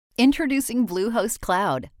Introducing Bluehost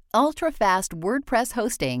Cloud, ultra-fast WordPress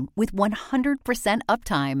hosting with 100%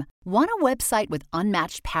 uptime. Want a website with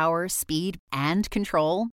unmatched power, speed, and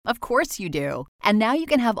control? Of course you do. And now you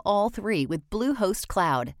can have all three with Bluehost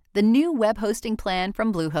Cloud, the new web hosting plan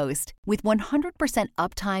from Bluehost. With 100%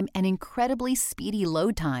 uptime and incredibly speedy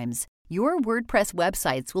load times, your WordPress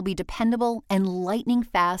websites will be dependable and lightning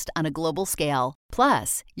fast on a global scale.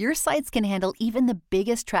 Plus, your sites can handle even the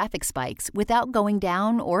biggest traffic spikes without going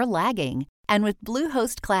down or lagging. And with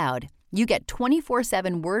Bluehost Cloud, you get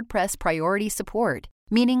 24/7 WordPress priority support,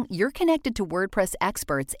 meaning you're connected to WordPress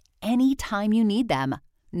experts anytime you need them.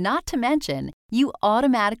 Not to mention, you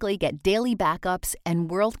automatically get daily backups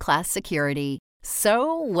and world-class security.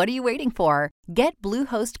 So, what are you waiting for? Get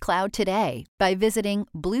Bluehost Cloud today by visiting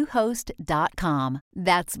Bluehost.com.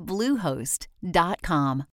 That's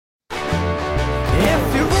Bluehost.com.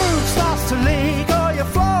 If your roof starts to leak or your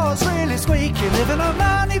floor's really squeaky, you live in a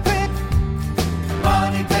money pit.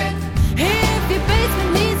 Money pit. If your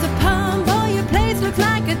basement needs a pump or your place looks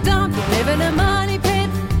like a dump, you live in a money pit.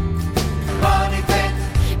 Money pit.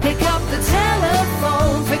 Pick up the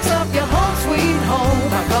telephone, fix up your home sweet home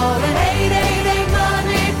by calling 888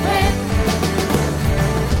 Money Pit.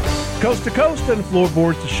 Coast to coast and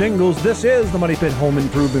floorboards to shingles, this is the Money Pit Home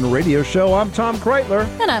Improvement Radio Show. I'm Tom Kreitler.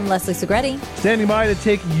 And I'm Leslie Segretti. Standing by to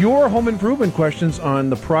take your home improvement questions on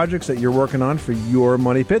the projects that you're working on for your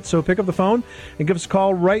Money Pit. So pick up the phone and give us a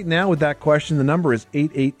call right now with that question. The number is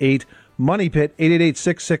 888-MONEY-PIT,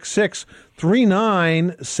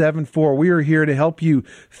 888-666-3974. We are here to help you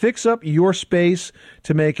fix up your space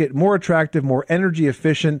to make it more attractive, more energy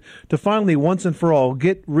efficient, to finally, once and for all,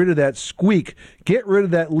 get rid of that squeak, get rid of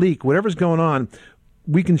that leak, whatever's going on.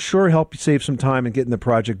 We can sure help you save some time and getting the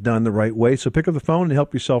project done the right way. So pick up the phone and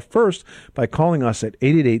help yourself first by calling us at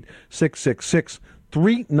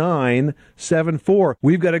 888-666-3974.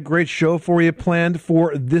 We've got a great show for you planned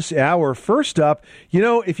for this hour. First up,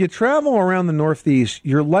 if you travel around the Northeast,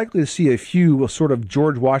 you're likely to see a few sort of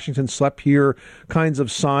George Washington slept here kinds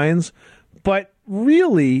of signs. But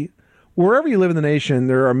really, wherever you live in the nation,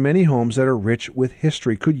 there are many homes that are rich with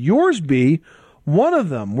history. Could yours be one of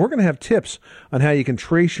them? We're going to have tips on how you can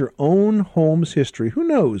trace your own home's history. Who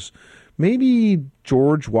knows? Maybe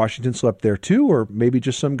George Washington slept there too, or maybe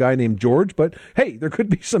just some guy named George. But hey, there could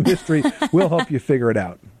be some history. We'll help you figure it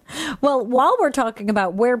out. Well, while we're talking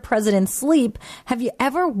about where presidents sleep, have you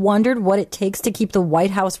ever wondered what it takes to keep the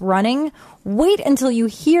White House running? Wait until you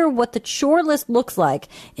hear what the chore list looks like.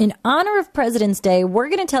 In honor of President's Day, we're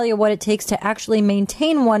going to tell you what it takes to actually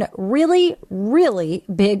maintain one really, really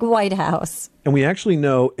big White House. And we actually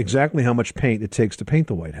know exactly how much paint it takes to paint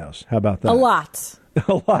the White House. How about that? A lot.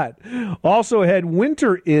 A lot. Also ahead,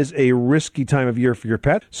 winter is a risky time of year for your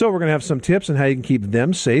pet. So we're going to have some tips on how you can keep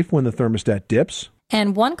them safe when the thermostat dips.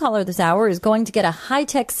 And one caller this hour is going to get a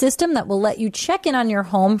high-tech system that will let you check in on your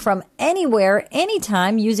home from anywhere,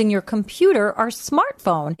 anytime, using your computer or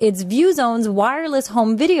smartphone. It's ViewZone's wireless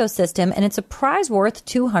home video system, and it's a prize worth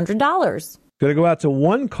 $200. Going to go out to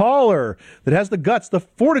one caller that has the guts, the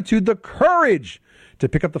fortitude, the courage to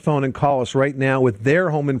pick up the phone and call us right now with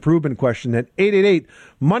their home improvement question at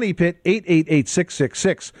 888-MONEY-PIT,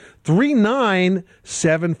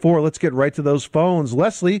 888-666-3974. Let's get right to those phones.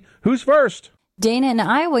 Leslie, who's first? Dana in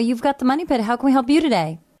Iowa, you've got the Money Pit. How can we help you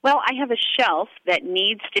today? Well, I have a shelf that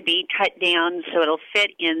needs to be cut down so it'll fit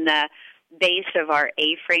in the base of our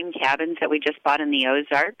A-frame cabins that we just bought in the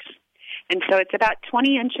Ozarks. And so it's about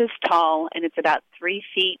 20 inches tall, and it's about 3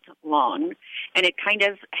 feet long. And it kind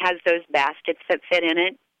of has those baskets that fit in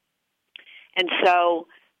it. And so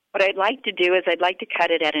what I'd like to do is I'd like to cut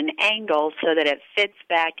it at an angle so that it fits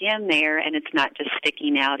back in there and it's not just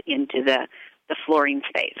sticking out into the flooring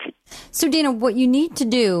space. So, Dana, what you need to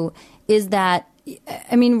do is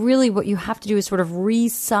really what you have to do is sort of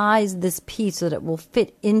resize this piece so that it will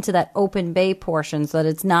fit into that open bay portion so that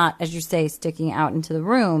it's not, as you say, sticking out into the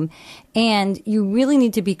room. And you really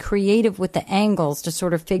need to be creative with the angles to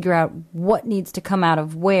sort of figure out what needs to come out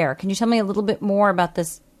of where. Can you tell me a little bit more about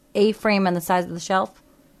this A-frame and the size of the shelf?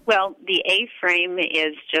 Well, the A-frame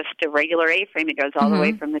is just a regular A-frame. It goes all the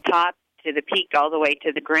way from the top to the peak, all the way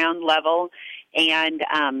to the ground level. And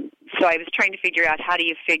so I was trying to figure out how do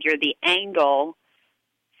you figure the angle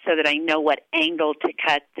so that I know what angle to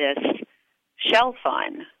cut this shelf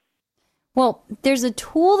on. Well, there's a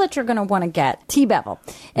tool that you're going to want to get, T-bevel.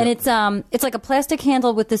 And it's like a plastic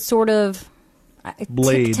handle with this sort of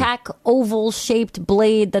tic-tac oval-shaped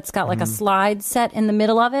blade that's got like a slide set in the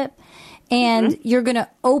middle of it. And you're going to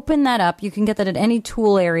open that up. You can get that at any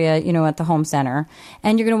tool area, at the home center.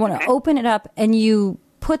 And you're going to want to open it up, and you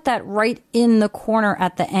put that right in the corner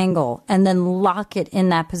at the angle and then lock it in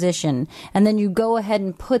that position. And then you go ahead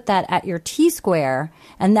and put that at your T-square,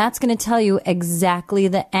 and that's going to tell you exactly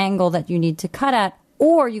the angle that you need to cut at.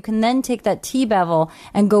 Or you can then take that T-bevel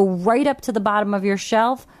and go right up to the bottom of your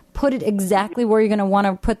shelf, put it exactly where you're going to want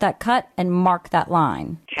to put that cut, and mark that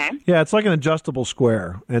line. Okay. Yeah, it's like an adjustable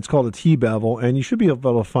square, and it's called a T-bevel, and you should be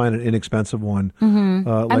able to find an inexpensive one. Mm-hmm.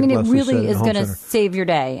 Like I mean, it Leslie really said, is at going to Home Center. save your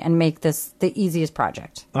day and make this the easiest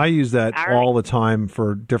project. I use that All right. all the time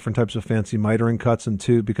for different types of fancy mitering cuts, and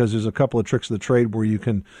too, because there's a couple of tricks of the trade where you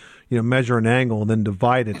can, measure an angle and then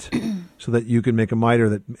divide it so that you can make a miter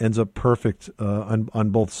that ends up perfect on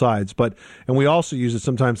both sides. And we also use it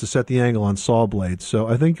sometimes to set the angle on saw blades. So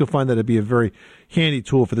I think you'll find that it'd be a very handy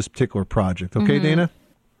tool for this particular project. Okay, Dana?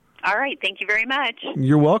 All right. Thank you very much.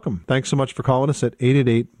 You're welcome. Thanks so much for calling us at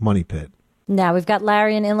 888-MONEY-PIT. Now we've got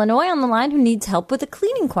Larry in Illinois on the line who needs help with a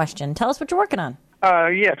cleaning question. Tell us what you're working on.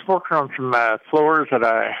 Yes, working on some floors that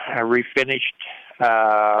I refinished,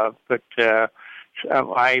 but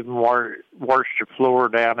I even washed the floor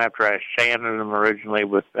down after I sanded them originally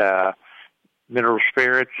with mineral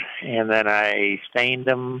spirits, and then I stained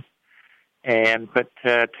them and put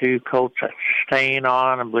 2 coats of stain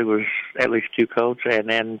on. I believe it was at least 2 coats, and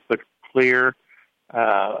then put clear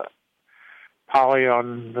poly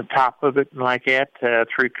on the top of it and like that,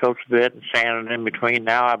 3 coats of it, and sanded in between.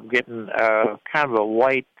 Now I'm getting kind of a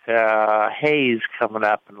white haze coming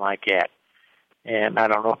up and like that. And I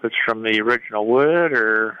don't know if it's from the original wood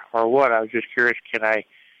or what. I was just curious, can I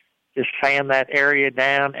just sand that area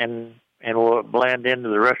down and will it blend into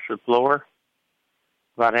the rest of the floor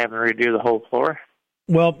without having to redo the whole floor?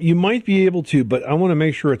 Well, you might be able to, but I want to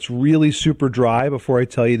make sure it's really super dry before I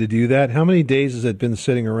tell you to do that. How many days has it been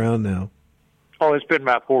sitting around now? Oh, it's been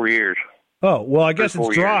about 4 years. Oh, well, I guess it's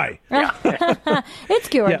 4 dry. It's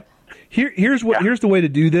cured. Yeah. Here's the way to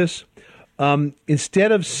do this.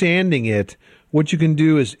 Instead of sanding it, what you can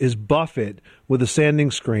do is buff it with a sanding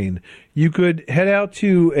screen. You could head out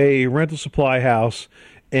to a rental supply house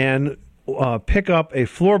and pick up a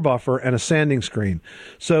floor buffer and a sanding screen.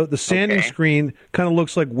 So the sanding screen kind of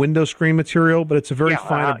looks like window screen material, but it's a very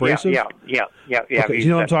fine abrasive. Yeah. Okay, you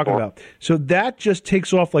know what I'm talking about. So that just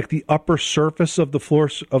takes off like the upper surface of the floor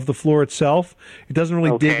itself. It doesn't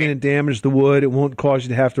really dig in and damage the wood. It won't cause you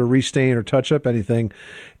to have to restain or touch up anything.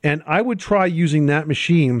 And I would try using that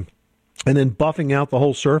machine and then buffing out the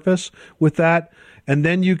whole surface with that. And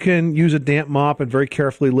then you can use a damp mop and very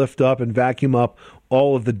carefully lift up and vacuum up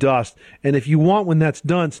all of the dust. And if you want, when that's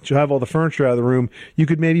done, since you have all the furniture out of the room, you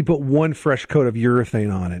could maybe put 1 fresh coat of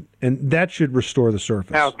urethane on it. And that should restore the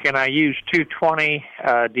surface. Now, can I use 220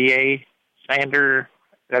 DA sander?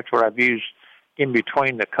 That's what I've used in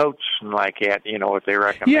between the coats and like that, what they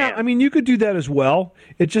recommend. Yeah, I mean, you could do that as well.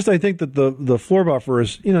 It's just I think that the floor buffer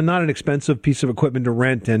is, not an expensive piece of equipment to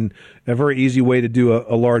rent and a very easy way to do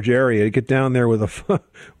a large area. To get down there with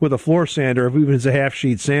a floor sander, if even it's a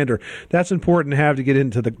half-sheet sander, that's important to have to get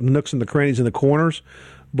into the nooks and the crannies and the corners.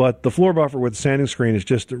 But the floor buffer with the sanding screen is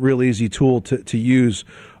just a real easy tool to use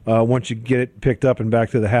once you get it picked up and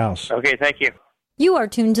back to the house. Okay, thank you. You are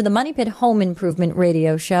tuned to the Money Pit Home Improvement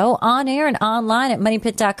Radio Show, on air and online at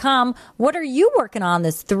moneypit.com. What are you working on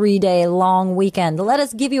this 3-day long weekend? Let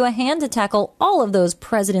us give you a hand to tackle all of those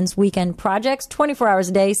President's Weekend projects 24 hours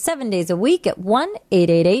a day, 7 days a week at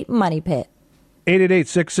 1-888-MONEY-PIT.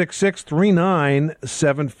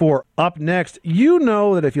 888-666-3974. Up next, you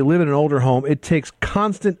know that if you live in an older home, it takes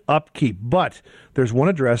constant upkeep. But there's one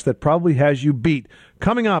address that probably has you beat.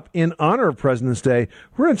 Coming up in honor of President's Day,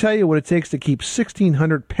 we're going to tell you what it takes to keep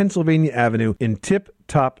 1600 Pennsylvania Avenue in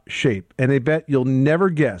tip-top shape. And I bet you'll never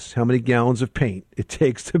guess how many gallons of paint it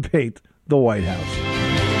takes to paint the White House.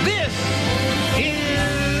 This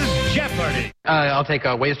is Jeopardy! I'll take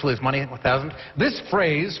ways to lose money, 1,000. This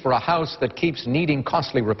phrase for a house that keeps needing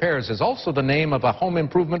costly repairs is also the name of a home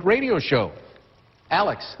improvement radio show.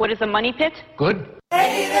 Alex. What is a money pit? Good.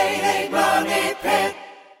 888 Money Pit.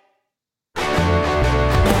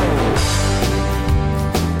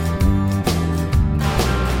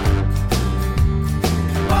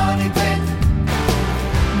 Money Pit.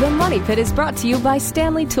 The Money Pit is brought to you by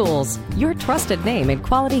Stanley Tools, your trusted name in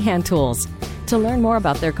quality hand tools. To learn more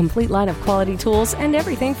about their complete line of quality tools and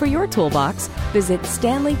everything for your toolbox, visit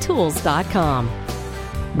StanleyTools.com.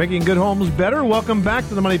 Making good homes better. Welcome back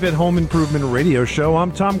to the Money Pit Home Improvement Radio Show.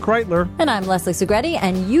 I'm Tom Kreitler. And I'm Leslie Segretti,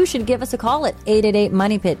 and you should give us a call at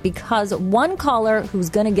 888-MONEY-PIT because one caller who's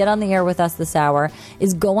going to get on the air with us this hour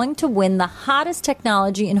is going to win the hottest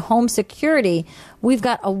technology in home security. We've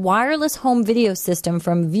got a wireless home video system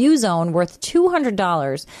from ViewZone worth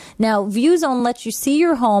 $200. Now, ViewZone lets you see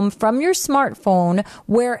your home from your smartphone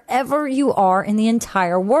wherever you are in the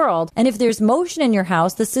entire world. And if there's motion in your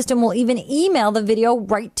house, the system will even email the video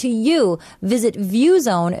right to you. Visit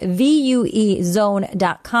ViewZone,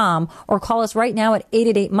 VUEZone.com, or call us right now at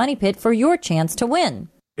 888-MONEY-PIT for your chance to win.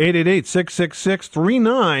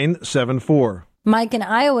 888-666-3974. Mike in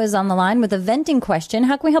Iowa is on the line with a venting question.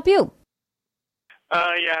 How can we help you?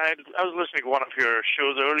 I was listening to one of your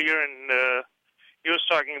shows earlier, and he was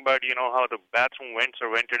talking about, how the bathroom vents are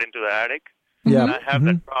vented into the attic. Yeah. And I have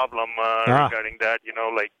that problem regarding that,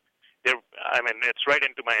 it's right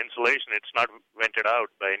into my insulation. It's not vented out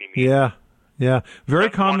by any means. Yeah. Very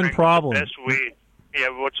common problem.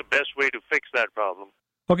 What's the best way to fix that problem?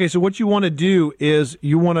 Okay, so what you want to do is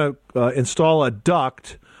you want to install a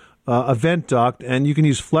duct, a vent duct, and you can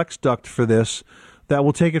use flex duct for this. That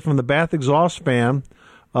will take it from the bath exhaust fan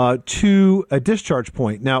to a discharge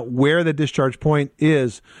point. Now, where the discharge point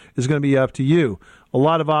is going to be up to you. A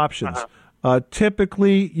lot of options.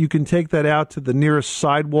 Typically, you can take that out to the nearest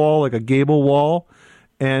side wall, like a gable wall,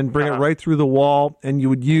 and bring it right through the wall, and you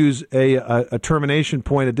would use a termination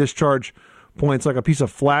point, a discharge point. It's like a piece of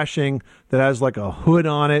flashing that has like a hood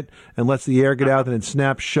on it and lets the air get out, and it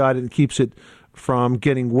snaps shut and keeps it from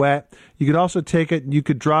getting wet. You could also take it and you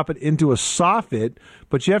could drop it into a soffit,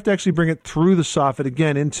 but you have to actually bring it through the soffit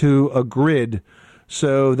again into a grid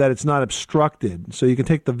so that it's not obstructed. So you can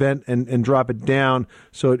take the vent and drop it down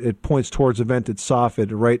so it points towards the vented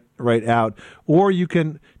soffit right out. Or you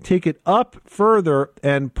can take it up further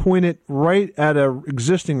and point it right at an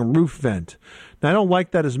existing roof vent. Now, I don't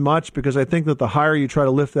like that as much because I think that the higher you try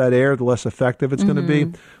to lift that air, the less effective it's going to be.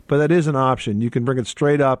 But that is an option. You can bring it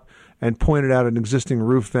straight up and point it out an existing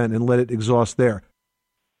roof vent and let it exhaust there.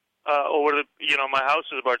 My house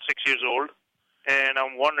is about 6 years old, and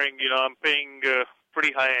I'm wondering, I'm paying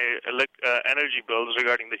pretty high energy bills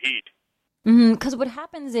regarding the heat. Because what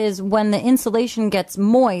happens is when the insulation gets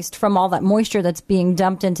moist from all that moisture that's being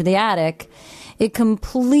dumped into the attic, it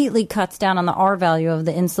completely cuts down on the R value of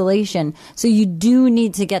the insulation. So you do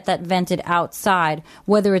need to get that vented outside,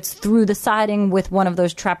 whether it's through the siding with one of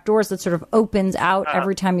those trap doors that sort of opens out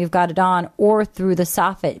every time you've got it on, or through the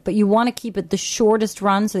soffit. But you want to keep it the shortest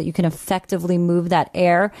run so that you can effectively move that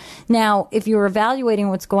air. Now, if you're evaluating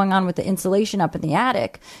what's going on with the insulation up in the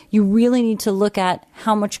attic, you really need to look at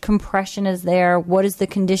how much compression is there, what is the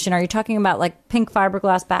condition. Are you talking about like pink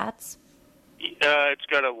fiberglass bats? It's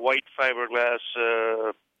got a white fiberglass.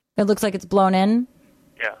 It looks like it's blown in?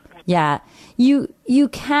 Yeah. You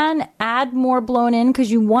can add more blown in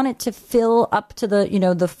because you want it to fill up to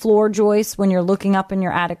the floor joist when you're looking up in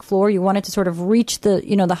your attic floor. You want it to sort of reach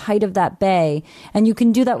the height of that bay. And you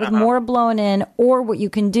can do that with more blown in, or what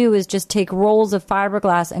you can do is just take rolls of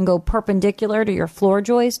fiberglass and go perpendicular to your floor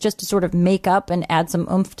joist just to sort of make up and add some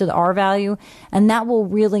oomph to the R value. And that will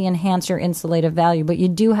really enhance your insulative value. But you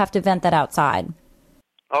do have to vent that outside.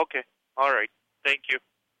 Okay. All right. Thank you.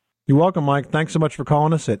 You're welcome, Mike. Thanks so much for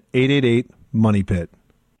calling us at 888-MONEY-PIT.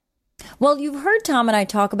 Well, you've heard Tom and I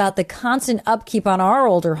talk about the constant upkeep on our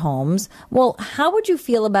older homes. Well, how would you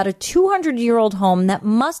feel about a 200-year-old home that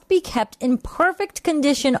must be kept in perfect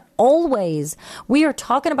condition always? We are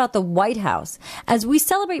talking about the White House. As we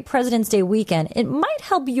celebrate President's Day weekend, it might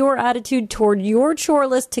help your attitude toward your chore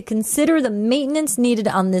list to consider the maintenance needed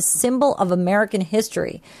on this symbol of American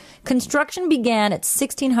history. Construction began at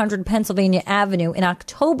 1600 Pennsylvania Avenue in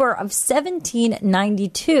October of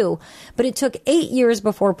 1792, but it took 8 years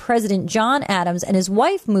before President John Adams and his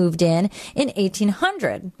wife moved in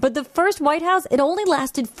 1800. But the first White House, it only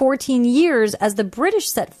lasted 14 years as the British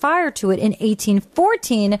set fire to it in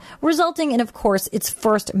 1814, resulting in, of course, its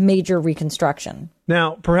first major reconstruction.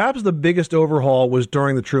 Now, perhaps the biggest overhaul was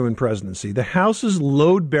during the Truman presidency. The house's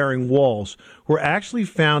load-bearing walls were actually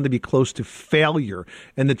found to be close to failure,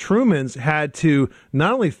 and the Trumans had to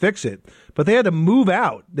not only fix it, but they had to move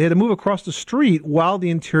out. They had to move across the street while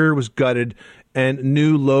the interior was gutted and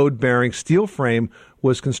new load-bearing steel frame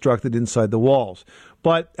was constructed inside the walls.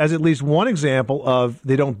 But as at least one example of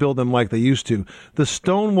they don't build them like they used to, the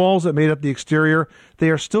stone walls that made up the exterior, they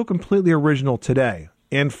are still completely original today.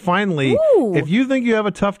 And finally, if you think you have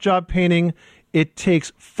a tough job painting It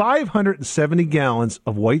takes 570 gallons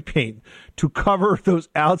of white paint to cover those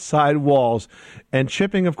outside walls, and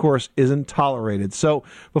chipping, of course, isn't tolerated. So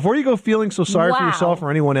before you go feeling so sorry for yourself or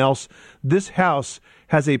anyone else, this house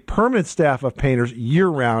has a permanent staff of painters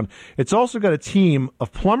year-round. It's also got a team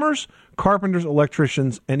of plumbers, carpenters,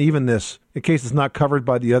 electricians, and even this, in case it's not covered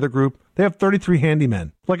by the other group, they have 33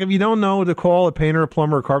 handymen. Like, if you don't know to call a painter, a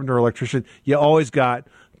plumber, a carpenter, or electrician, you always got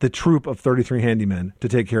the troop of 33 handymen to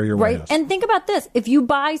take care of your White House. And think about this. If you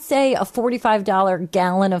buy, say, a $45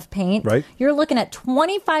 gallon of paint, you're looking at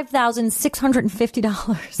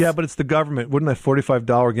 $25,650. Yeah, but it's the government. Wouldn't that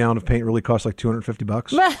 $45 gallon of paint really cost like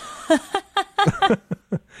 $250?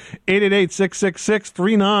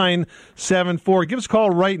 888-666-3974. Give us a call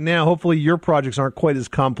right now. Hopefully your projects aren't quite as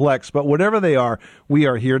complex, but whatever they are, we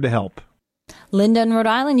are here to help. Linda in Rhode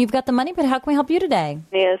Island, you've got the money pit. How can we help you today?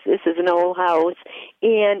 Yes, this is an old house.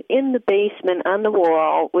 And in the basement on the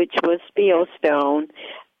wall, which was fieldstone,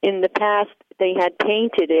 in the past they had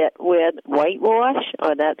painted it with whitewash,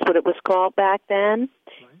 or that's what it was called back then.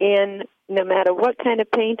 And no matter what kind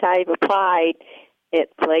of paint I've applied,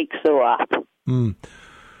 it flakes off.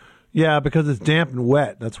 Yeah, because it's damp and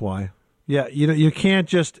wet. That's why. Yeah, you can't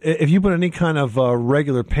just, if you put any kind of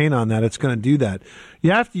regular paint on that, it's going to do that.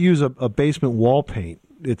 You have to use a basement wall paint.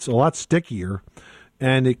 It's a lot stickier,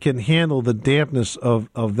 and it can handle the dampness of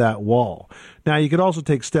that wall. Now, you could also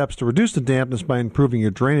take steps to reduce the dampness by improving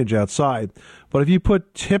your drainage outside. But if you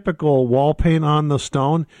put typical wall paint on the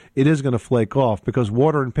stone, it is going to flake off because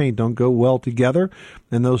water and paint don't go well together,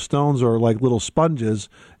 and those stones are like little sponges,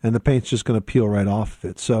 and the paint's just going to peel right off of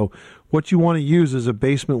it. So what you want to use is a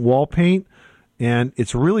basement wall paint, and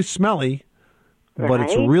it's really smelly, but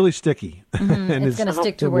it's really sticky. And it's going to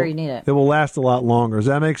stick to where you need it. It will last a lot longer. Does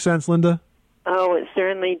that make sense, Linda? Oh, it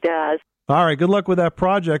certainly does. All right, good luck with that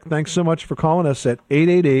project. Thanks so much for calling us at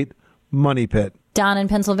 888-MONEY-PIT. Don in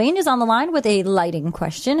Pennsylvania is on the line with a lighting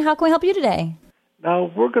question. How can we help you today?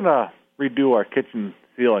 Now, we're going to redo our kitchen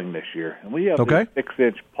ceiling this year, and we have these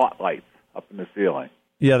 6-inch pot lights up in the ceiling.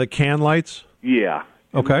 Yeah, the can lights? Yeah.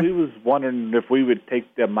 Okay. And we was wondering if we would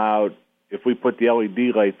take them out, if we put the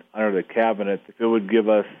LED lights under the cabinet, if it would give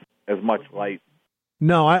us as much light.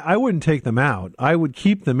 No, I wouldn't take them out. I would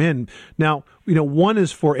keep them in. Now, one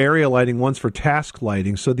is for area lighting, one's for task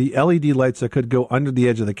lighting. So the LED lights that could go under the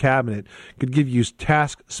edge of the cabinet could give you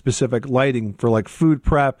task-specific lighting for like food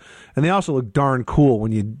prep, and they also look darn cool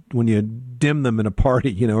when you dim them in a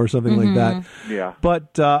party, or something like that. Yeah.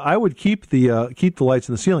 But I would keep the lights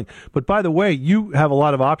in the ceiling. But by the way, you have a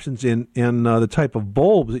lot of options in the type of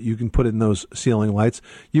bulbs that you can put in those ceiling lights.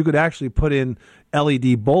 You could actually put in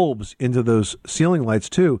LED bulbs into those ceiling lights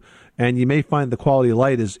too, and you may find the quality of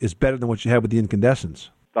light is better than what you have with the incandescents.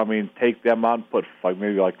 I mean, take them out and put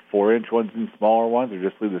maybe 4-inch ones in smaller ones, or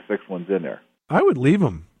just leave the 6 ones in there? I would leave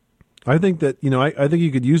them. I think that, I think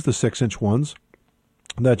you could use the 6-inch ones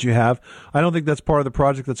that you have. I don't think that's part of the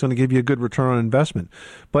project that's going to give you a good return on investment.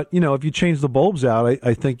 But, if you change the bulbs out,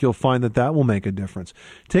 I think you'll find that will make a difference.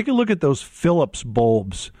 Take a look at those Philips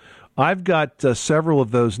bulbs. I've got several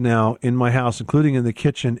of those now in my house, including in the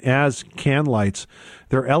kitchen, as can lights.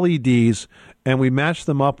 They're LEDs, and we match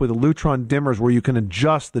them up with the Lutron dimmers where you can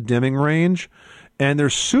adjust the dimming range, and they're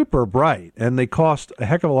super bright, and they cost a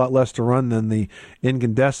heck of a lot less to run than the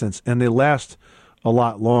incandescents, and they last a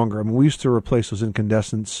lot longer. I mean, we used to replace those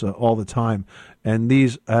incandescents all the time, and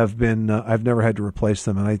these have been, I've never had to replace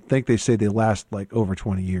them, and I think they say they last over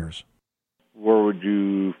 20 years. Where would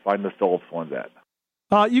you find the Philips ones at?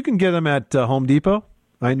 You can get them at Home Depot.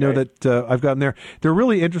 I know that I've gotten there. They're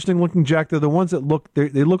really interesting looking, Jack. They're the ones that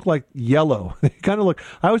they look like yellow. They kind of look.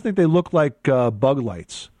 I always think they look like bug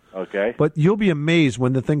lights. Okay. But you'll be amazed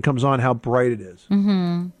when the thing comes on how bright it is.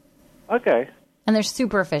 Mm-hmm. Okay. And they're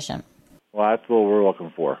super efficient. Well, that's what we're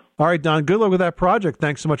looking for. All right, Don. Good luck with that project.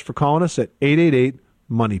 Thanks so much for calling us at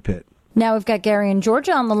 888-MONEY-PIT. Now we've got Gary in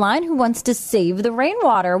Georgia on the line who wants to save the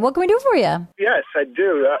rainwater. What can we do for you? Yes, I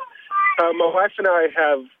do. My wife and I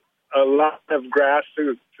have a lot of grass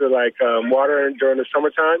to water during the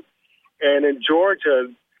summertime. And in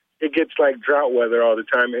Georgia, it gets drought weather all the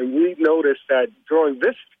time. And we noticed that during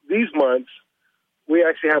these months, we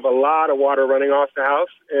actually have a lot of water running off the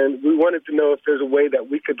house. And we wanted to know if there's a way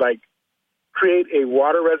that we could create a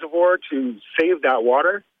water reservoir to save that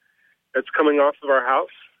water that's coming off of our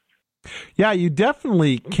house. Yeah, you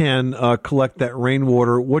definitely can collect that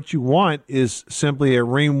rainwater. What you want is simply a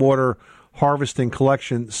rainwater harvesting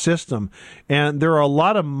collection system. And there are a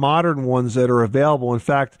lot of modern ones that are available. In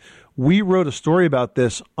fact, We wrote a story about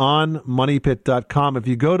this on MoneyPit.com. If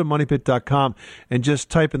you go to MoneyPit.com and just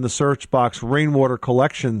type in the search box rainwater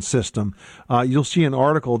collection system, you'll see an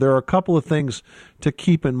article. There are a couple of things to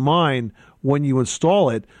keep in mind when you install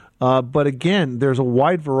it. But again, there's a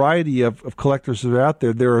wide variety of collectors that are out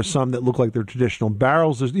there. There are some that look like they're traditional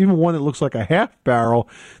barrels. There's even one that looks like a half barrel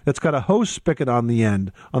that's got a hose spigot on the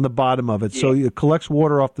end, on the bottom of it. So it collects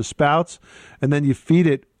water off the spouts, and then you feed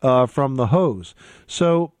it from the hose.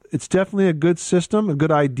 So it's definitely a good system, a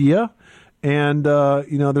good idea. And,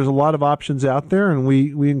 there's a lot of options out there, and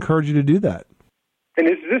we encourage you to do that. And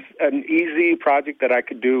is this an easy project that I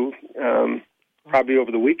could do probably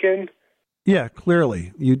over the weekend? Yeah,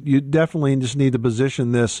 clearly. You definitely just need to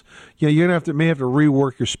position this. You're going to may have to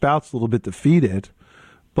rework your spouts a little bit to feed it,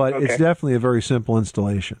 but It's definitely a very simple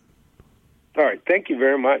installation. All right. Thank you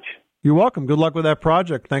very much. You're welcome. Good luck with that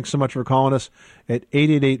project. Thanks so much for calling us at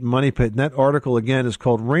 888-MONEY-PIT. And that article, again, is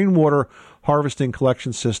called Rainwater Harvesting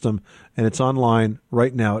Collection System, and it's online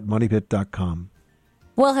right now at MoneyPit.com.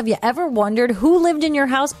 Well, have you ever wondered who lived in your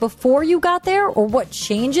house before you got there or what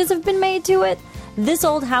changes have been made to it? This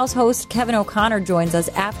Old House host Kevin O'Connor joins us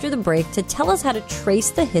after the break to tell us how to trace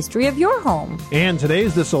the history of your home. And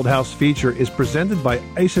today's This Old House feature is presented by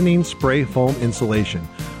Icynene Spray Foam Insulation.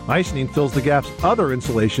 Icynene fills the gaps other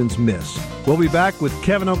insulations miss. We'll be back with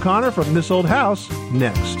Kevin O'Connor from This Old House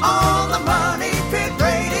next. On the Money Pit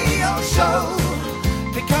Radio Show,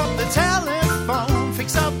 pick up the telephone,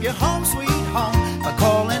 fix up your home sweet home by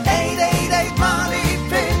calling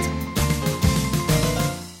 888-MONEY-PIT.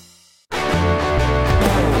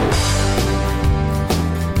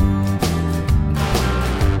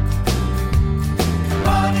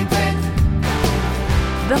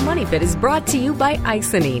 The Money Pit is brought to you by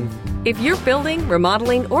Icynene. If you're building,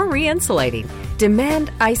 remodeling, or re-insulating,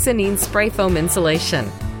 demand Icynene Spray Foam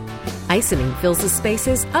Insulation. Icynene fills the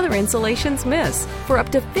spaces other insulations miss for up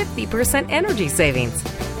to 50% energy savings.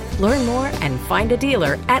 Learn more and find a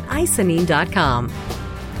dealer at Icynene.com.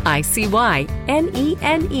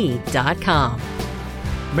 ICYNENE.com.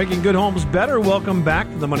 Making good homes better. Welcome back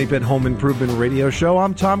to the Money Pit Home Improvement Radio Show.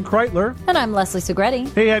 I'm Tom Kreitler. And I'm Leslie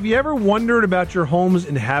Segretti. Hey, have you ever wondered about your home's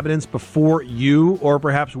inhabitants before you, or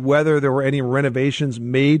perhaps whether there were any renovations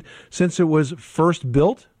made since it was first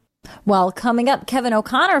built? Well, coming up, Kevin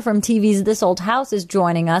O'Connor from TV's This Old House is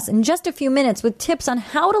joining us in just a few minutes with tips on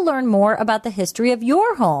how to learn more about the history of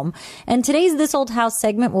your home. And today's This Old House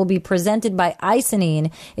segment will be presented by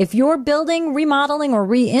Icynene. If you're building, remodeling, or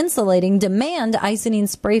re-insulating, demand Icynene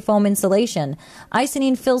Spray Foam Insulation.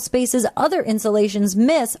 Icynene fills spaces other insulations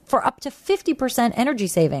miss for up to 50% energy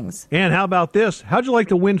savings. And how about this? How'd you like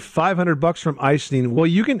to win $500 from Icynene? Well,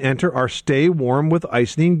 you can enter our Stay Warm with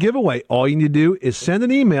Icynene giveaway. All you need to do is send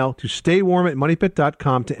an email to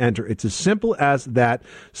staywarm@moneypit.com to enter. It's as simple as that.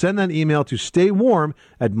 Send that email to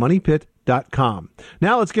staywarm@moneypit.com.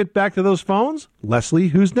 Now let's get back to those phones. Leslie,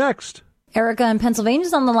 who's next? Erica in Pennsylvania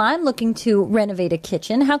is on the line looking to renovate a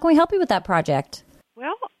kitchen. How can we help you with that project?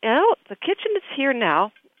 Well, the kitchen is here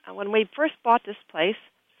now. When we first bought this place,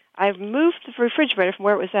 I moved the refrigerator from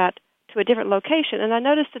where it was at to a different location, and I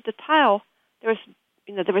noticed that the tile, there was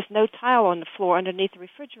no tile on the floor underneath the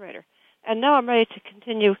refrigerator. And now I'm ready to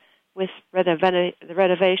continue with the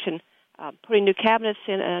renovation, putting new cabinets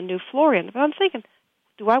in and a new floor in. But I'm thinking,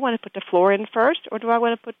 do I want to put the floor in first, or do I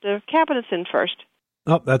want to put the cabinets in first?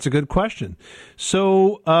 Oh, that's a good question.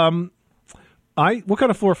 So, what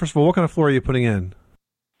kind of floor? First of all, what kind of floor are you putting in?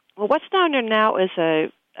 Well, what's down there now is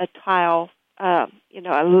a tile, a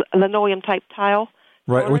linoleum type tile.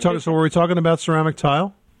 Right. Are we talking about ceramic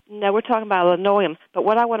tile? No, we're talking about linoleum. But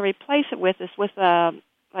what I want to replace it with is with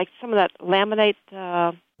like some of that laminate.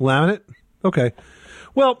 Laminate? Okay.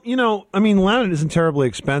 Well, laminate isn't terribly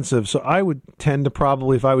expensive, so I would tend to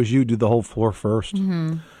probably, if I was you, do the whole floor first.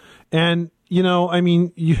 Mm-hmm. And,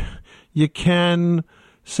 you can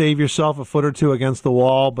save yourself a foot or two against the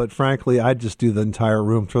wall, but frankly, I'd just do the entire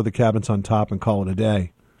room, throw the cabinets on top, and call it a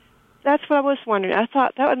day. That's what I was wondering. I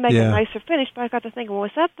thought that would make a nicer finish, but I got to thinking, well,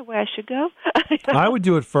 is that the way I should go? I would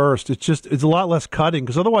do it first. It's a lot less cutting,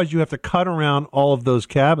 because otherwise you have to cut around all of those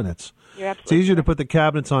cabinets. It's easier to put the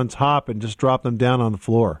cabinets on top and just drop them down on the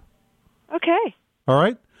floor. Okay. All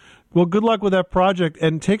right. Well, good luck with that project,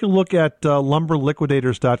 and take a look at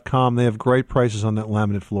lumberliquidators.com. They have great prices on that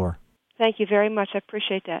laminate floor. Thank you very much. I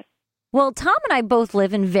appreciate that. Well, Tom and I both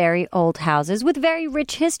live in very old houses with very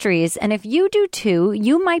rich histories. And if you do too,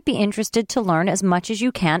 you might be interested to learn as much as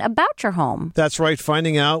you can about your home. That's right.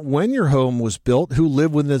 Finding out when your home was built, who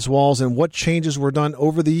lived within its walls, and what changes were done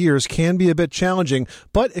over the years can be a bit challenging,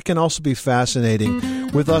 but it can also be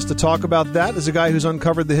fascinating. With us to talk about that is a guy who's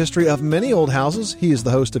uncovered the history of many old houses. He is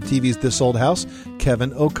the host of TV's This Old House,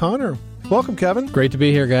 Kevin O'Connor. Welcome, Kevin. Great to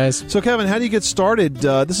be here, guys. So, Kevin, how do you get started?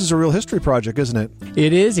 This is a real history project, isn't it?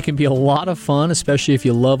 It is. It can be a lot of fun, especially if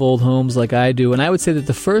you love old homes like I do. And I would say that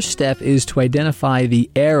the first step is to identify the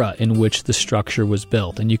era in which the structure was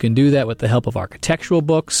built. And you can do that with the help of architectural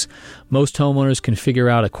books. Most homeowners can figure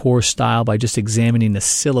out a core style by just examining the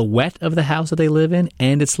silhouette of the house that they live in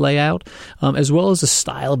and its layout, as well as the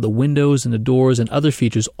style of the windows and the doors and other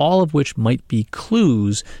features, all of which might be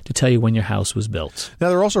clues to tell you when your house was built. Now,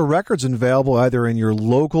 there are also records available either in your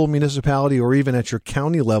local municipality or even at your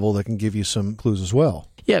county level that can give you some clues as well.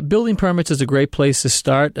 Yeah, building permits is a great place to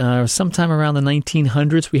start. Sometime around the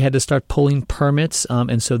 1900s, we had to start pulling permits,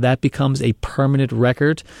 and so that becomes a permanent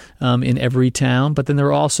record in every town. But then there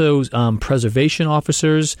are also preservation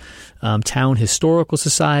officers, town historical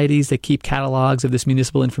societies that keep catalogs of this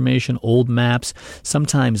municipal information, old maps.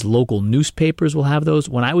 Sometimes local newspapers will have those.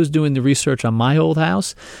 When I was doing the research on my old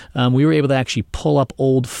house, we were able to actually pull up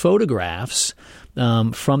old photographs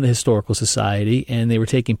from the Historical Society, and they were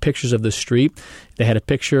taking pictures of the street. They had a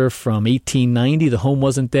picture from 1890. The home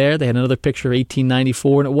wasn't there. They had another picture of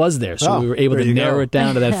 1894, and it was there. So we were able to narrow it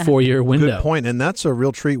down to that 4-year window. Good point. And that's a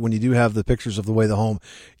real treat when you do have the pictures of the way the home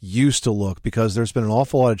used to look, because there's been an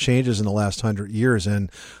awful lot of changes in the last 100 years.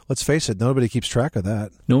 And let's face it, nobody keeps track of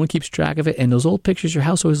that. No one keeps track of it. And those old pictures, your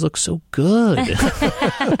house always looks so good.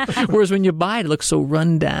 Whereas when you buy it, it looks so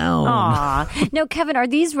run down. Aw. Now, Kevin, are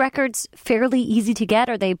these records fairly easy to get?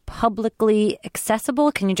 Are they publicly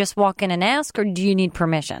accessible? Can you just walk in and ask, or do you need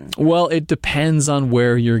permission? Well, it depends on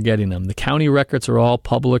where you're getting them. The county records are all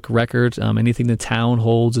public record. Anything the town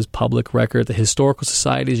holds is public record. The historical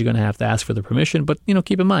societies, you're going to have to ask for the permission, but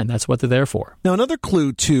keep in mind that's what they're there for. Now, another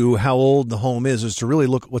clue to how old the home is to really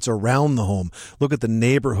look at what's around the home. Look at the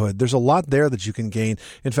neighborhood. There's a lot there that you can gain.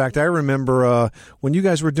 In fact, I remember when you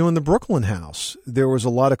guys were doing the Brooklyn house, there was a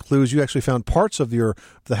lot of clues. You actually found parts of the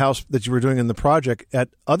house that you were doing in the project at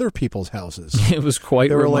other people's houses. It was quite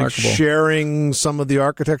remarkable. They were like sharing some of the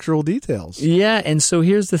architectural details. Yeah, and so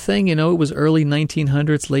here's the thing, it was early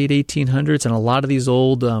 1900s, late 1800s, and a lot of these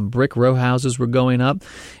old brick row houses were going up,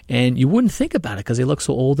 and you wouldn't think about it because they look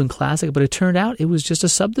so old and classic, but it turned out it was just a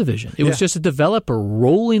subdivision. It was just a developer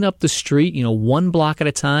rolling up the street, one block at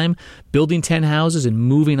a time, building 10 houses and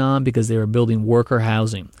moving on because they were building worker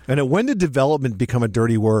housing. And when did development become a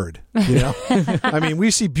dirty word? I mean,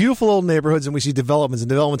 we see beautiful old neighborhoods and we see developments, and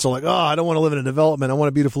developments are like, oh, I don't want to live in a development. I want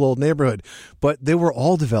a beautiful old neighborhood. But they were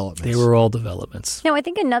all developments. They were all developments. Now, I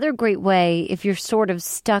think another great way, if you're sort of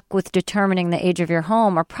stuck with determining the age of your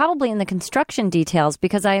home, are probably in the construction details,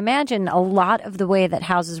 because I imagine a lot of the way that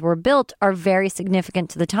houses were built are very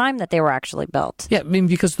significant to the time that they were actually built. Yeah,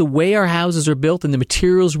 because the way our houses are built and the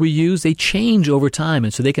materials we use, they change over time,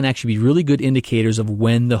 and so they can actually be really good indicators of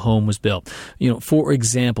when the home was built. For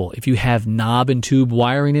example, if you have knob and tube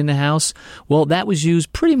wiring in the house, well, that was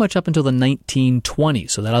used pretty much up until the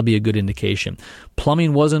 1920s, so that'll be a good indication.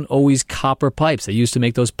 Plumbing wasn't always copper pipes. They used to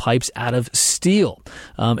make those pipes out of steel.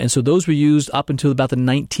 And so those were used up until about the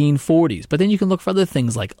 1940s. But then you can look for other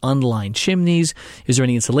things like unlined chimneys. Is there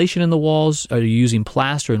any insulation in the walls? Are you using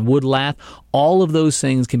plaster and wood lath? All of those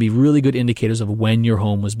things can be really good indicators of when your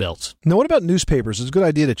home was built. Now, what about newspapers? It's a good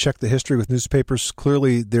idea to check the history with newspapers.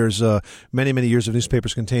 Clearly, there's many, many years of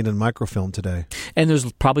newspapers contained in microfilm today. And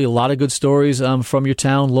there's probably a lot of good stories from your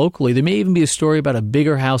town locally. There may even be a story about a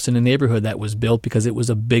bigger house in a neighborhood that was built because it was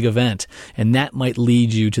a big event. And that might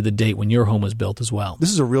lead you to the date when your home was built as well.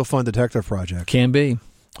 This is a real fun detective project. Can be.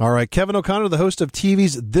 All right, Kevin O'Connor, the host of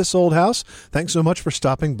TV's This Old House. Thanks so much for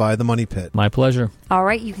stopping by the Money Pit. My pleasure. All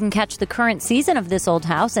right, you can catch the current season of This Old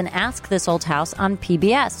House and Ask This Old House on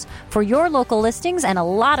PBS. For your local listings and a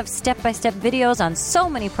lot of step-by-step videos on so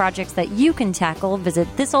many projects that you can tackle, visit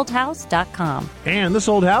thisoldhouse.com. And This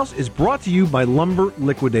Old House is brought to you by Lumber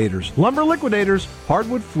Liquidators. Lumber Liquidators,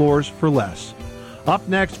 hardwood floors for less. Up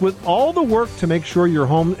next, with all the work to make sure your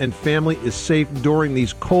home and family is safe during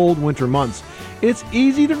these cold winter months, it's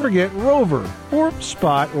easy to forget Rover, or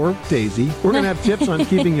Spot, or Daisy. We're going to have tips on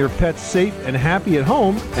keeping your pets safe and happy at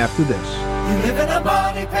home after this. You live in a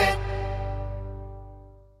money pit.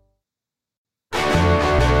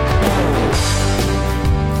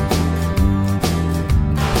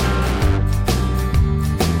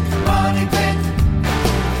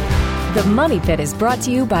 The Money Pit is brought to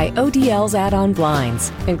you by ODL's add-on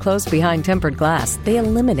blinds. Enclosed behind tempered glass, they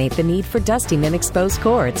eliminate the need for dusting and exposed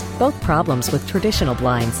cords, both problems with traditional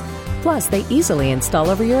blinds. Plus, they easily install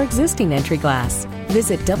over your existing entry glass.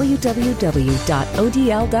 Visit www.odl.com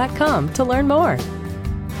to learn more.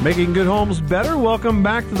 Making good homes better. Welcome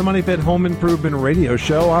back to the Money Pit Home Improvement Radio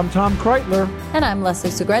Show. I'm Tom Kreitler. And I'm Leslie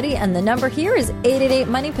Segretti, and the number here is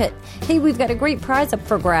 888-MONEY-PIT. Hey, we've got a great prize up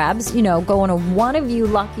for grabs. You know, going to one of you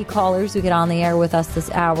lucky callers who get on the air with us this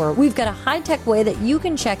hour. We've got a high-tech way that you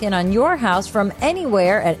can check in on your house from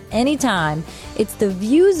anywhere at any time. It's the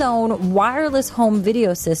ViewZone wireless home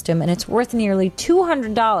video system, and it's worth nearly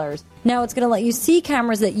 $200. Now, it's going to let you see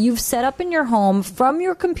cameras that you've set up in your home from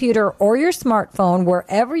your computer or your smartphone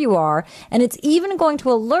wherever you are, and it's even going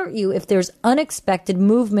to alert you if there's unexpected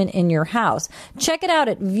movement in your house. Check it out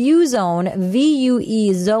at ViewZone,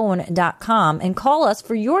 VUEZone.com, and call us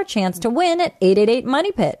for your chance to win at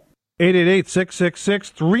 888-MONEY-PIT.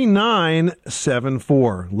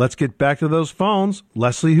 888-666-3974. Let's get back to those phones.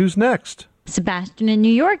 Leslie, who's next? Sebastian in New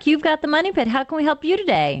York, you've got the Money Pit. How can we help you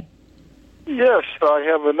today? Yes, I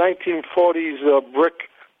have a 1940s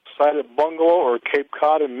brick-sided bungalow or Cape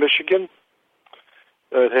Cod in Michigan.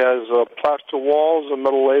 It has plaster walls and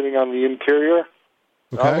metal lathing on the interior.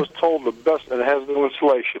 Okay. I was told the best, and it has no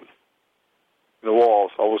insulation in the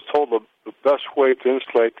walls. I was told the best way to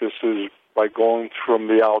insulate this is by going from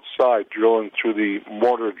the outside, drilling through the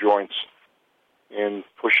mortar joints and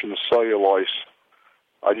pushing celluloid.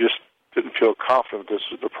 I just didn't feel confident this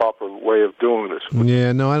is the proper way of doing this.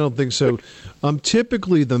 Yeah, no, I don't think so.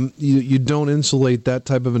 Typically, you don't insulate that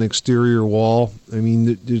type of an exterior wall. I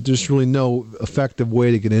mean, there's just really no effective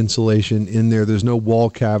way to get insulation in there. There's no wall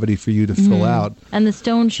cavity for you to fill out. And the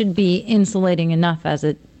stone should be insulating enough as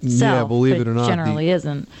it Yeah, believe it or not, generally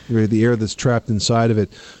isn't. The air that's trapped inside of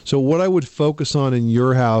it. So what I would focus on in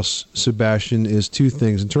your house, Sebastian, is two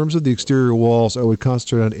things. In terms of the exterior walls, I would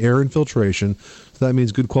concentrate on air infiltration. So that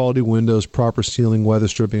means good quality windows, proper sealing, weather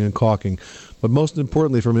stripping, and caulking. But most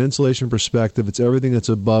importantly, from an insulation perspective, it's everything that's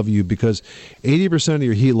above you, because 80% of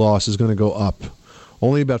your heat loss is going to go up.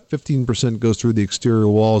 Only about 15% goes through the exterior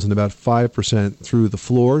walls and about 5% through the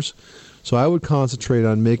floors. So I would concentrate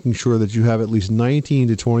on making sure that you have at least 19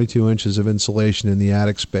 to 22 inches of insulation in the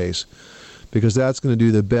attic space, because that's going to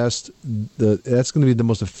do the best. That's going to be the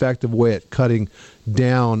most effective way at cutting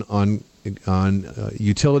down on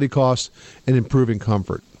utility costs and improving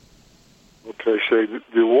comfort. Okay, so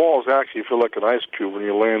the walls actually feel like an ice cube. When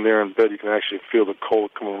you're laying there in bed, you can actually feel the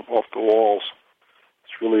cold coming off the walls.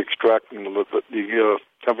 It's really extracting the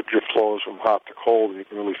temperature flows from hot to cold, and you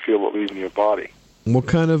can really feel it leaving your body. What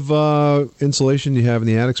kind of insulation do you have in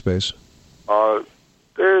the attic space? There's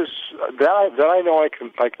that I know I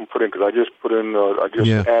can put in, because I just put in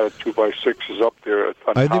added 2x6s up there.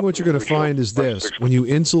 I think what you're going to find is this: when you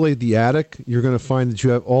insulate the attic, you're going to find that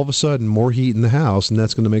you have all of a sudden more heat in the house, and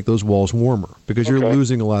that's going to make those walls warmer because you're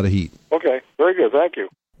losing a lot of heat. Okay, very good, thank you.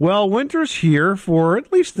 Well, winter's here for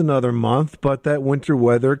at least another month, but that winter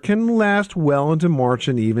weather can last well into March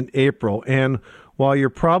and even April. And while you're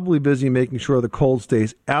probably busy making sure the cold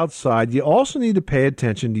stays outside, you also need to pay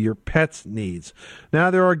attention to your pet's needs.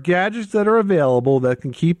 Now, there are gadgets that are available that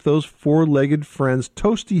can keep those four-legged friends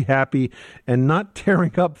toasty happy and not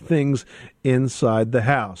tearing up things inside the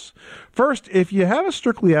house. First, if you have a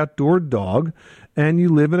strictly outdoor dog and you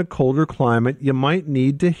live in a colder climate, you might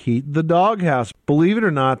need to heat the doghouse. Believe it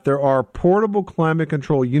or not, there are portable climate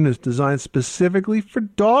control units designed specifically for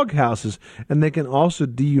dog houses, and they can also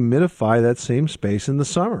dehumidify that same space in the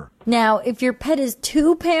summer. Now, if your pet is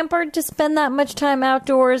too pampered to spend that much time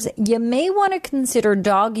outdoors, you may want to consider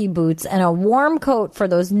doggy boots and a warm coat for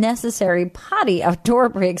those necessary potty outdoor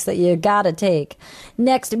breaks that you gotta take.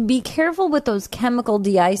 Next, be careful with those chemical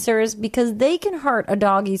deicers, because they can hurt a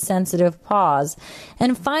doggy's sensitive paws.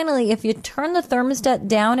 And finally, if you turn the thermostat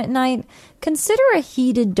down at night, consider a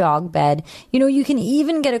heated dog bed. You know, you can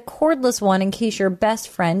even get a cordless one in case your best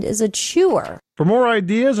friend is a chewer. For more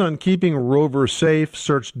ideas on keeping Rover safe,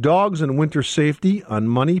 search Dogs and Winter Safety on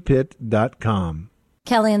MoneyPit.com.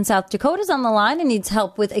 Kelly in South Dakota is on the line and needs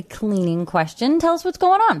help with a cleaning question. Tell us what's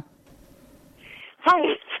going on.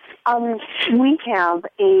 Hi. We have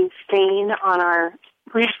a stain on our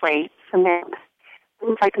breezeway cement.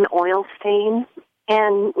 It's like an oil stain,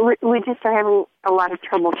 and we just are having a lot of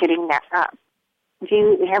trouble getting that up. Do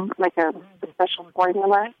you have like a special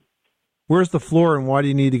formula? Where's the floor, and why do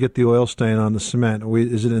you need to get the oil stain on the cement?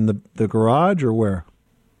 Is it in the garage or where?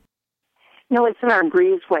 No, it's in our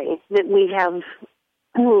breezeway that we have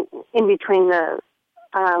in between the.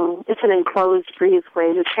 It's an enclosed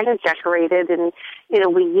breezeway. It's kind of decorated, and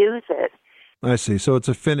we use it. I see. So it's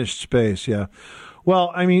a finished space, yeah.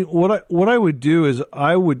 Well, I mean, what I would do is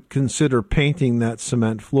I would consider painting that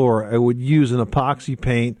cement floor. I would use an epoxy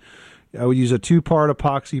paint. I would use a 2-part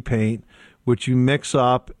epoxy paint, which you mix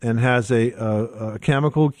up and has a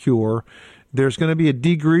chemical cure. There's going to be a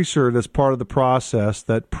degreaser that's part of the process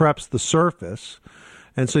that preps the surface.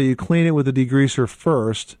 And so you clean it with a degreaser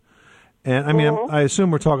first. And I mean, I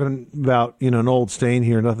assume we're talking about, an old stain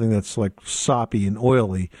here, nothing that's like soppy and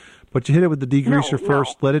oily. But you hit it with the degreaser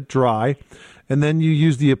first, let it dry, and then you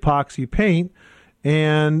use the epoxy paint,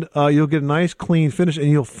 and you'll get a nice clean finish, and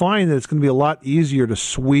you'll find that it's going to be a lot easier to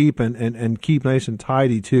sweep and keep nice and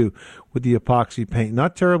tidy, too, with the epoxy paint.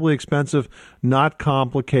 Not terribly expensive, not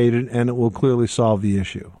complicated, and it will clearly solve the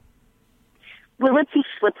issue. Will it be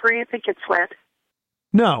slippery if it gets wet?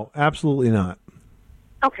 No, absolutely not.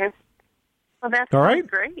 Okay. Well, that's all right.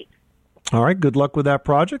 Great. All right, good luck with that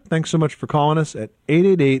project. Thanks so much for calling us at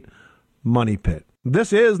 888-MONEY PIT.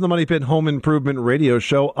 This is the Money Pit Home Improvement Radio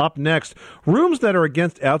Show. Up next, rooms that are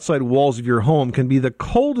against outside walls of your home can be the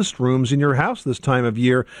coldest rooms in your house this time of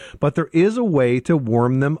year, but there is a way to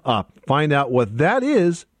warm them up. Find out what that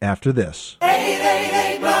is after this.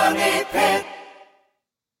 888-MONEY PIT.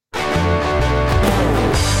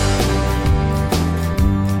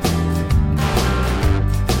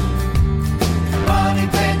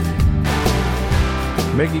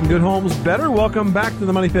 Making good homes better. Welcome back to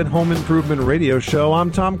the Money Pit Home Improvement Radio Show.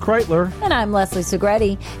 I'm Tom Kreitler. And I'm Leslie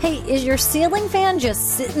Segretti. Hey, is your ceiling fan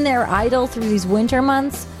just sitting there idle through these winter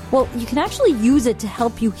months? Well, you can actually use it to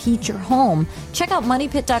help you heat your home. Check out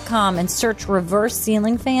MoneyPit.com and search reverse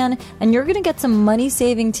ceiling fan, and you're going to get some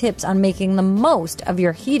money-saving tips on making the most of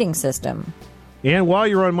your heating system. And while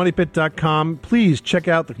you're on MoneyPit.com, please check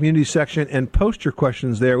out the community section and post your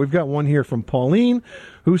questions there. We've got one here from Pauline,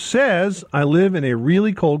 who says, I live in a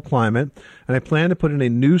really cold climate, and I plan to put in a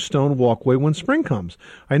new stone walkway when spring comes.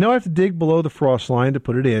 I know I have to dig below the frost line to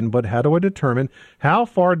put it in, but how do I determine how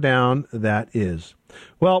far down that is?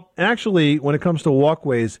 Well, actually, when it comes to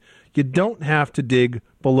walkways, you don't have to dig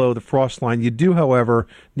below the frost line. You do, however,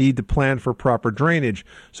 need to plan for proper drainage.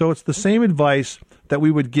 So it's the same advice that we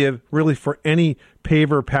would give really for any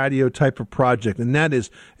paver patio type of project, and that is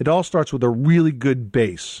it all starts with a really good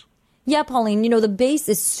base. Yeah, Pauline, the base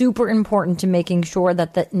is super important to making sure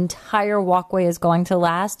that the entire walkway is going to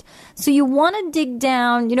last. So you want to dig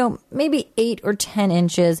down, maybe 8 or 10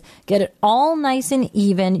 inches, get it all nice and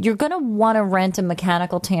even. You're going to want to rent a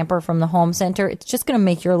mechanical tamper from the home center. It's just going to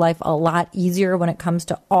make your life a lot easier when it comes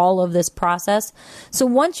to all of this process. So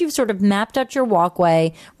once you've sort of mapped out your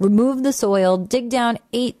walkway, remove the soil, dig down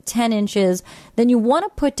 8, 10 inches, then you want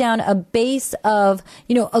to put down a base of,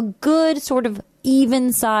 a good sort of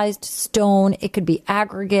even-sized stone. It could be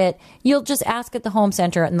aggregate. You'll just ask at the home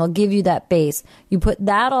center and they'll give you that base. You put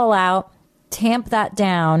that all out, tamp that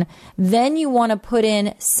down. Then you want to put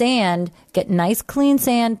in sand, get nice clean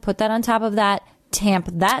sand, put that on top of that, tamp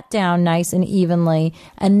that down nice and evenly.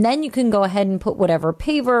 And then you can go ahead and put whatever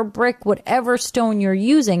paver, brick, whatever stone you're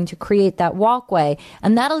using to create that walkway.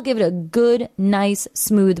 And that'll give it a good, nice,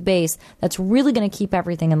 smooth base that's really going to keep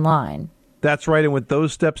everything in line. That's right, and with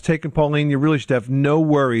those steps taken, Pauline, you really should have no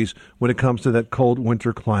worries when it comes to that cold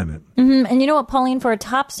winter climate. Mm-hmm. And you know what, Pauline, for a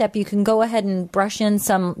top step, you can go ahead and brush in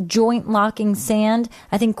some joint locking sand.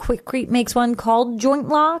 I think Quikrete makes one called Joint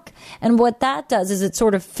Lock, and what that does is it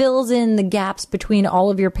sort of fills in the gaps between all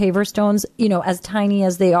of your paver stones, as tiny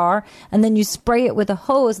as they are, and then you spray it with a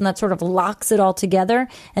hose, and that sort of locks it all together,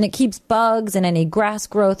 and it keeps bugs and any grass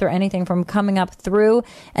growth or anything from coming up through.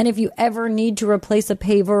 And if you ever need to replace a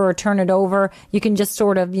paver or turn it over, you can just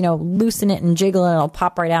sort of, loosen it and jiggle and it'll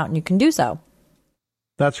pop right out and you can do so.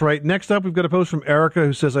 That's right. Next up, we've got a post from Erica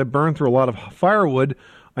who says, I burn through a lot of firewood.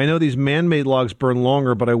 I know these man-made logs burn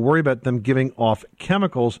longer, but I worry about them giving off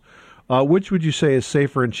chemicals. Which would you say is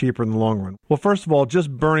safer and cheaper in the long run? Well, first of all, just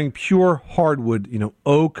burning pure hardwood,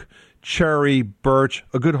 oak, cherry, birch,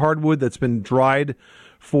 a good hardwood that's been dried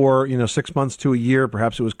for 6 months to a year.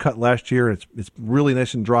 Perhaps it was cut last year. It's really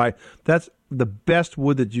nice and dry. That's the best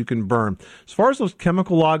wood that you can burn. As far as those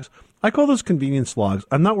chemical logs, I call those convenience logs.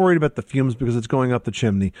 I'm not worried about the fumes because it's going up the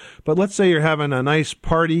chimney. But let's say you're having a nice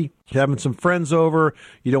party, you're having some friends over,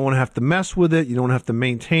 you don't want to have to mess with it, you don't have to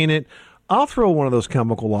maintain it. I'll throw one of those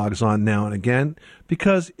chemical logs on now and again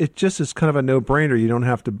because it just is kind of a no-brainer. You don't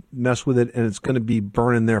have to mess with it, and it's going to be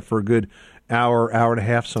burning there for a good hour, hour and a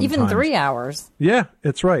half sometimes. Even 3 hours. Yeah,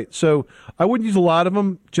 that's right. So I wouldn't use a lot of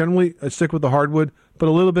them. Generally, I stick with the hardwood, but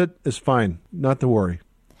a little bit is fine. Not to worry.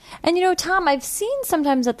 And, Tom, I've seen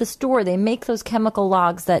sometimes at the store, they make those chemical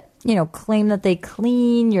logs that, claim that they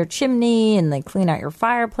clean your chimney and they clean out your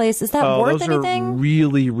fireplace. Is that worth anything? Those are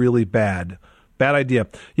really, really bad. Bad idea.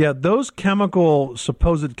 Yeah, those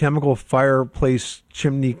supposed chemical fireplace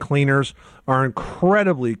chimney cleaners are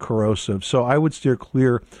incredibly corrosive, so I would steer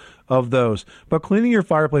clear of those. But cleaning your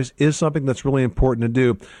fireplace is something that's really important to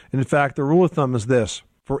do. And in fact, the rule of thumb is this.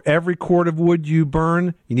 For every cord of wood you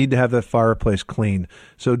burn, you need to have that fireplace cleaned.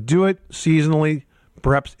 So do it seasonally,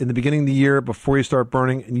 perhaps in the beginning of the year before you start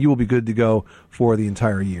burning, and you will be good to go for the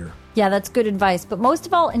entire year. Yeah, that's good advice. But most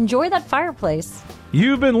of all, enjoy that fireplace.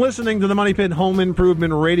 You've been listening to the Money Pit Home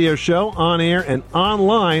Improvement Radio Show on air and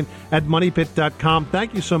online at MoneyPit.com.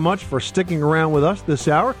 Thank you so much for sticking around with us this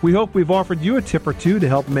hour. We hope we've offered you a tip or two to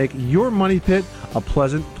help make your Money Pit a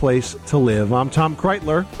pleasant place to live. I'm Tom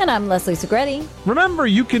Kreitler. And I'm Leslie Segretti. Remember,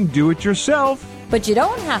 you can do it yourself, but you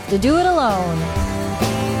don't have to do it alone.